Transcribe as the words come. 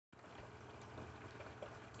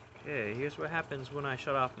Okay, here's what happens when I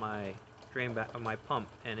shut off my my pump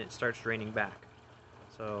and it starts draining back.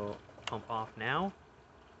 So pump off now.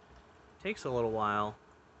 Takes a little while.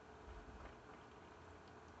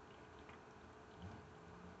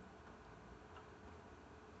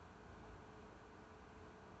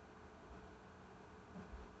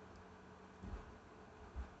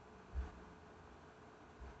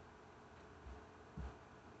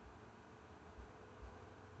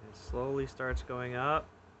 It slowly starts going up.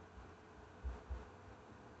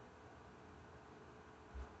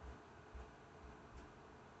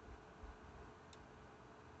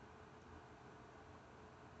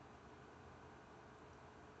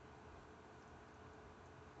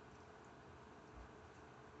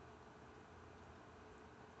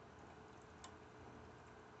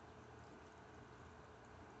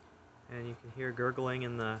 And you can hear gurgling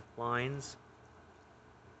in the lines.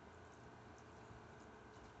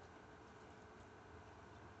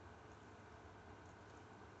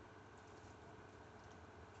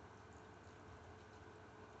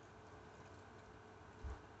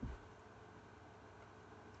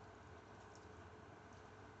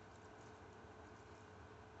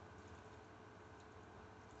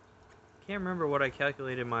 Can't remember what I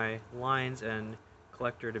calculated my lines and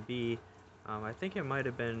collector to be. I think it might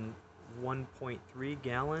have been 1.3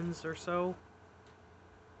 gallons or so.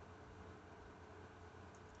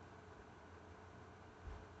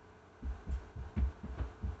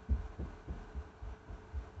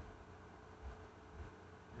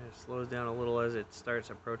 And it slows down a little as it starts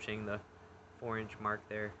approaching the 4-inch mark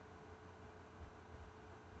there.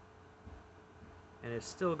 And it's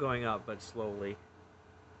still going up, but slowly.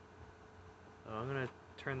 So I'm going to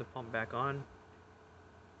turn the pump back on.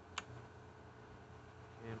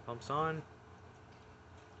 And pumps on.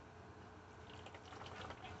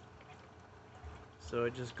 So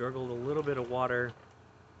it just gurgled a little bit of water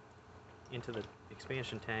into the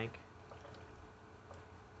expansion tank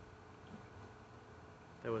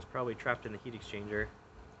that was probably trapped in the heat exchanger.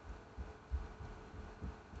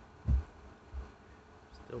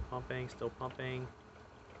 Still pumping, still pumping.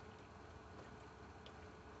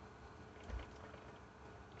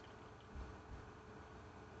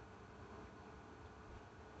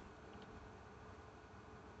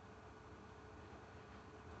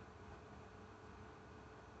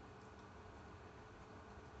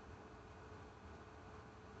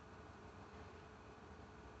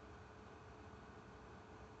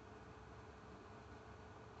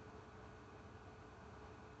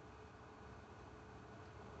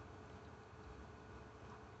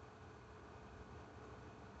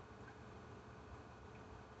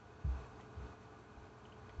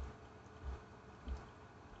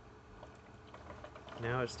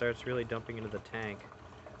 Now it starts really dumping into the tank,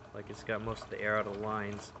 like it's got most of the air out of the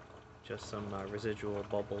lines, just some residual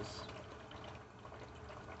bubbles.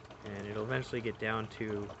 And it'll eventually get down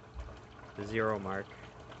to the 0 mark.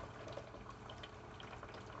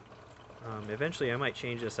 Eventually I might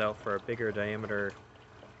change this out for a bigger diameter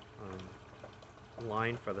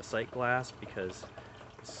line for the sight glass, because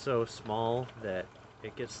it's so small that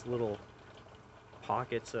it gets little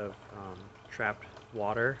pockets of trapped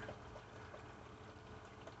water,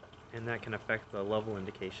 and that can affect the level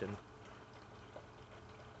indication.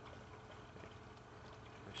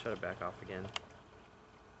 I'll shut it back off again.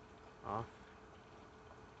 Off.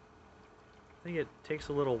 I think it takes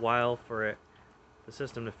a little while for the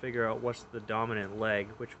system to figure out what's the dominant leg,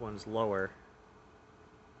 which one's lower,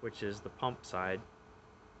 which is the pump side.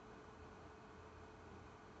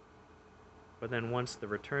 But then once the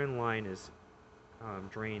return line is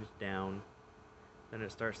drained down, then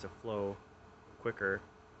it starts to flow quicker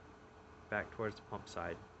back towards the pump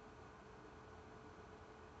side.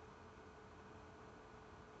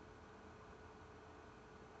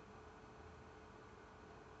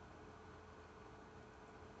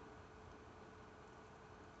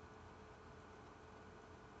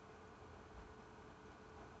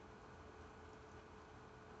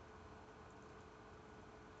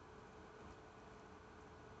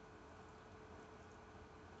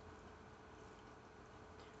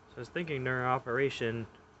 So I was thinking during operation,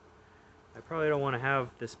 I probably don't want to have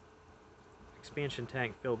this expansion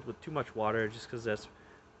tank filled with too much water, just because that's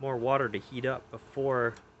more water to heat up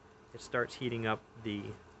before it starts heating up the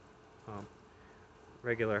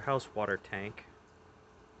regular house water tank.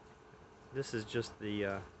 This is just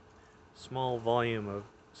the small volume of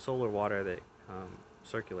solar water that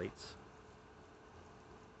circulates.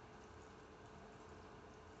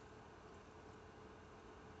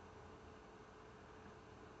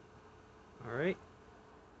 Alright,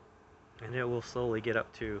 and it will slowly get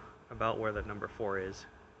up to about where the number 4 is.